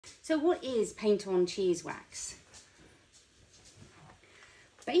So what is paint on cheese wax?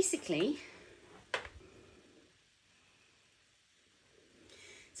 Basically,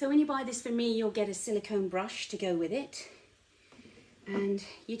 so when you buy this from me, you'll get a silicone brush to go with it. And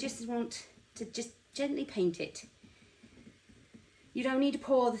you just want to just gently paint it. You don't need to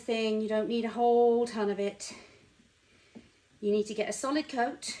pour the thing, you don't need a whole ton of it. You need to get a solid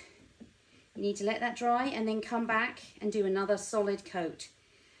coat. You need to let that dry and then come back and do another solid coat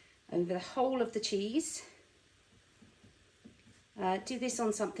over the whole of the cheese. Do this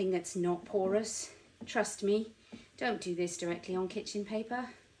on something that's not porous. Trust me, don't do this directly on kitchen paper.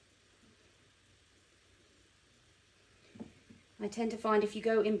 I tend to find if you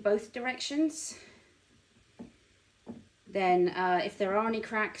go in both directions, then if there are any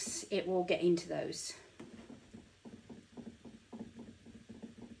cracks, it will get into those.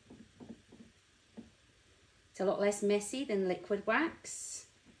 It's a lot less messy than liquid wax,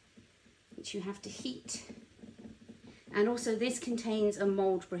 which you have to heat. And also this contains a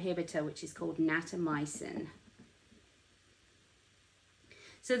mould prohibitor, which is called natamycin.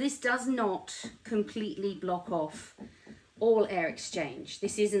 So this does not completely block off all air exchange.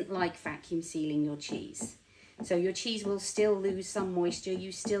 This isn't like vacuum sealing your cheese. So your cheese will still lose some moisture.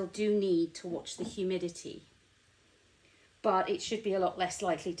 You still do need to watch the humidity. But it should be a lot less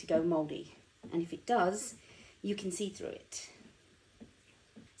likely to go mouldy. And if it does, you can see through it.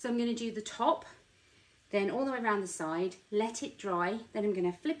 So I'm going to do the top, then all the way around the side, let it dry. Then I'm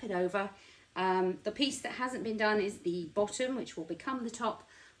going to flip it over. The piece that hasn't been done is the bottom, which will become the top.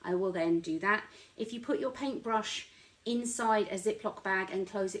 I will then do that. If you put your paintbrush inside a Ziploc bag and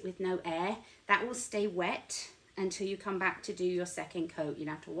close it with no air, that will stay wet until you come back to do your second coat. You'll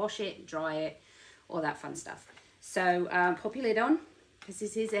have to wash it, dry it, all that fun stuff. So pop your lid on, because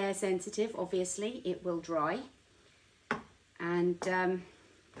this is air sensitive, obviously it will dry, and I'll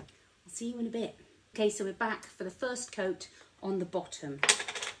see you in a bit. Okay, so we're back for the first coat on the bottom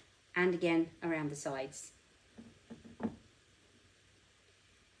and again around the sides.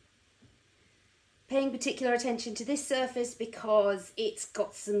 Paying particular attention to this surface because it's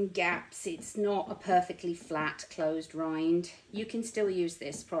got some gaps. It's not a perfectly flat closed rind. You can still use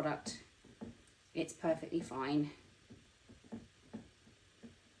this product. It's perfectly fine.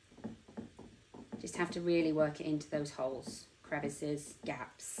 Just have to really work it into those holes, crevices,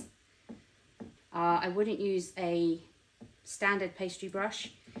 gaps. I wouldn't use a standard pastry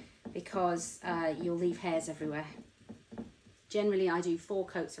brush because you'll leave hairs everywhere. Generally I do 4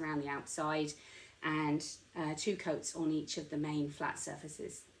 coats around the outside and 2 coats on each of the main flat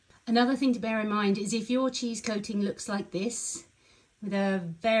surfaces. Another thing to bear in mind is if your cheese coating looks like this, with a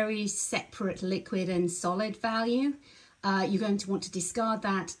very separate liquid and solid value, you're going to want to discard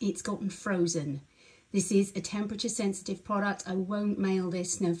that. It's gotten frozen. This is a temperature sensitive product. I won't mail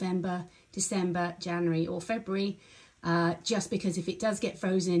this November, December, January or February, just because if it does get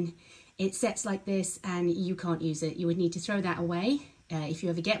frozen, it sets like this and you can't use it. You would need to throw that away. If you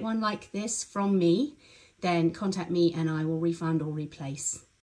ever get one like this from me, then contact me and I will refund or replace.